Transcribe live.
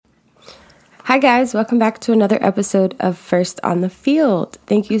Hi guys, welcome back to another episode of First on the Field.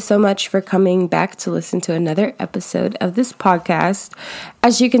 Thank you so much for coming back to listen to another episode of this podcast.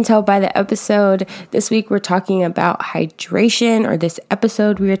 As you can tell by the episode, this week we're talking about hydration, or this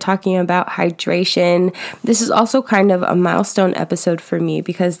episode we are talking about hydration. This is also kind of a milestone episode for me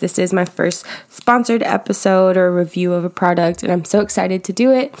because this is my first sponsored episode or review of a product, and I'm so excited to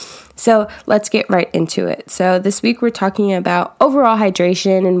do it. So let's get right into it. So this week we're talking about overall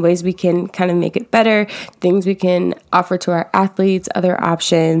hydration and ways we can kind of make it better, things we can offer to our athletes, other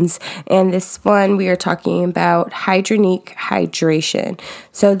options. And this one we are talking about Hydronique Hydration.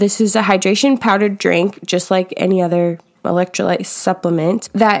 So this is a hydration powdered drink, just like any other electrolyte supplement.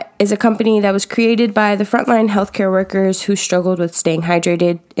 That is a company that was created by the frontline healthcare workers who struggled with staying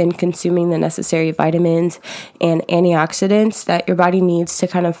hydrated and consuming the necessary vitamins and antioxidants that your body needs to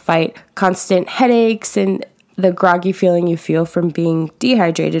kind of fight constant headaches and the groggy feeling you feel from being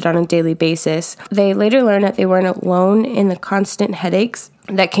dehydrated on a daily basis. They later learned that they weren't alone in the constant headaches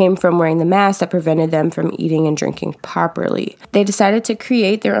that came from wearing the mask that prevented them from eating and drinking properly. They decided to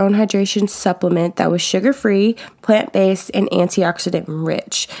create their own hydration supplement that was sugar-free, plant-based, and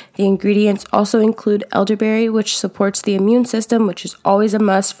antioxidant-rich. The ingredients also include elderberry, which supports the immune system, which is always a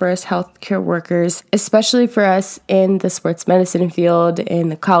must for us healthcare workers, especially for us in the sports medicine field, in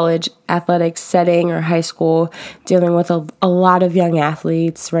the college athletics setting or high school, dealing with a lot of young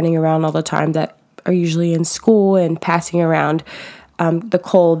athletes running around all the time that are usually in school and passing around the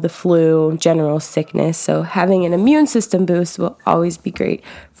cold, the flu, general sickness. So having an immune system boost will always be great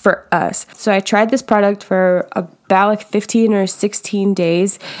for us. So I tried this product for about like 15 or 16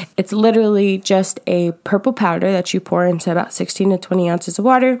 days. It's literally just a purple powder that you pour into about 16 to 20 ounces of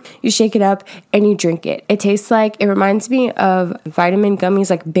water. You shake it up and you drink it. It reminds me of vitamin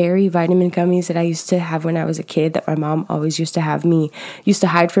gummies, like berry vitamin gummies that I used to have when I was a kid, that my mom always used to hide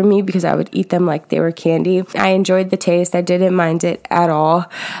from me because I would eat them like they were candy. I enjoyed the taste. I didn't mind it at all.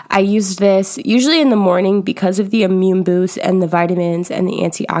 I used this usually in the morning because of the immune boost and the vitamins and the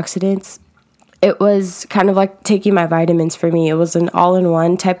antioxidants. It was kind of like taking my vitamins for me. It was an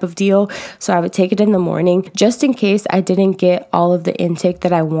all-in-one type of deal. So I would take it in the morning just in case I didn't get all of the intake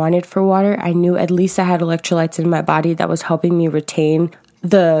that I wanted for water. I knew at least I had electrolytes in my body that was helping me retain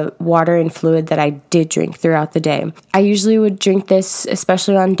the water and fluid that I did drink throughout the day. I usually would drink this,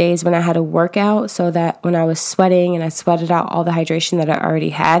 especially on days when I had a workout, so that when I was sweating and I sweated out all the hydration that I already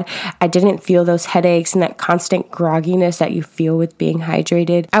had, I didn't feel those headaches and that constant grogginess that you feel with being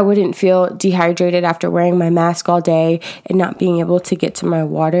hydrated. I wouldn't feel dehydrated after wearing my mask all day and not being able to get to my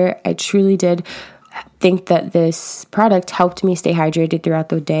water. I truly did think that this product helped me stay hydrated throughout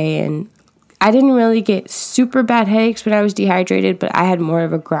the day, and I didn't really get super bad headaches when I was dehydrated, but I had more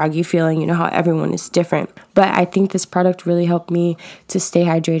of a groggy feeling. You know how everyone is different. But I think this product really helped me to stay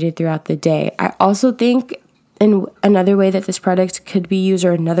hydrated throughout the day. I also think in another way that this product could be used,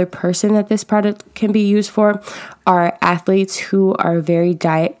 or another person that this product can be used for, are athletes who are very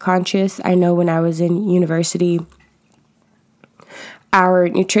diet conscious. I know when I was in university, our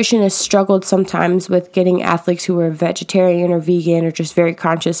nutritionists struggled sometimes with getting athletes who were vegetarian or vegan or just very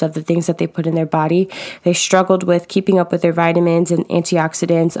conscious of the things that they put in their body. They struggled with keeping up with their vitamins and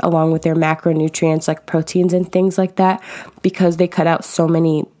antioxidants along with their macronutrients like proteins and things like that because they cut out so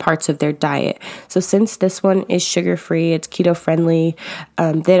many parts of their diet. So since this one is sugar-free, it's keto-friendly,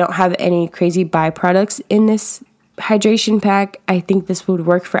 they don't have any crazy byproducts in this hydration pack, I think this would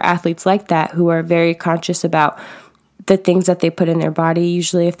work for athletes like that who are very conscious about the things that they put in their body.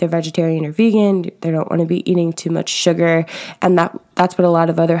 Usually if they're vegetarian or vegan, they don't want to be eating too much sugar, and that's what a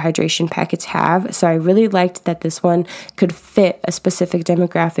lot of other hydration packets have. So I really liked that this one could fit a specific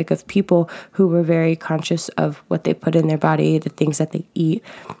demographic of people who were very conscious of what they put in their body, the things that they eat,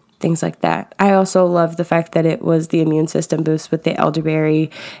 things like that. I also love the fact that it was the immune system boost with the elderberry.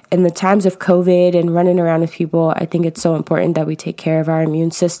 In the times of COVID and running around with people, I think it's so important that we take care of our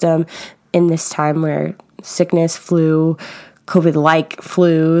immune system in this time where sickness, flu, COVID-like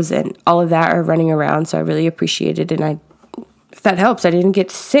flus, and all of that are running around. So I really appreciate it. And if that helps, I didn't get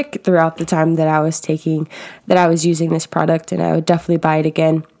sick throughout the time that I was using this product, and I would definitely buy it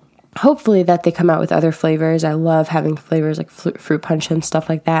again. Hopefully that they come out with other flavors. I love having flavors like fruit punch and stuff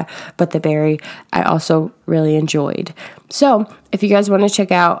like that. But the berry, I also really enjoyed. So if you guys want to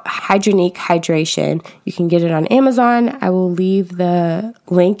check out Hydronique Hydration, you can get it on Amazon. I will leave the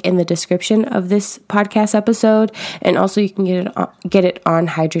link in the description of this podcast episode. And also you can get it on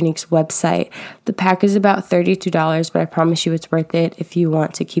Hydronique's website. The pack is about $32, but I promise you it's worth it if you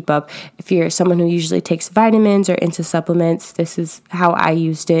want to keep up. If you're someone who usually takes vitamins or into supplements, this is how I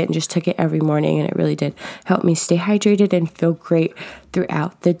used it and just took it every morning. And it really did help me stay hydrated and feel great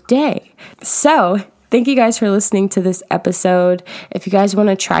throughout the day. So thank you guys for listening to this episode. If you guys want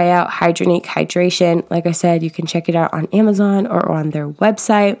to try out Hydronique Hydration, like I said, you can check it out on Amazon or on their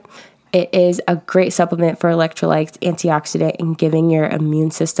website. It is a great supplement for electrolytes, antioxidant, and giving your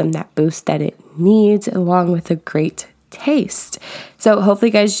immune system that boost that it needs, along with a great taste. So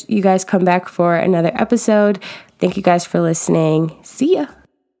hopefully you guys come back for another episode. Thank you guys for listening. See ya.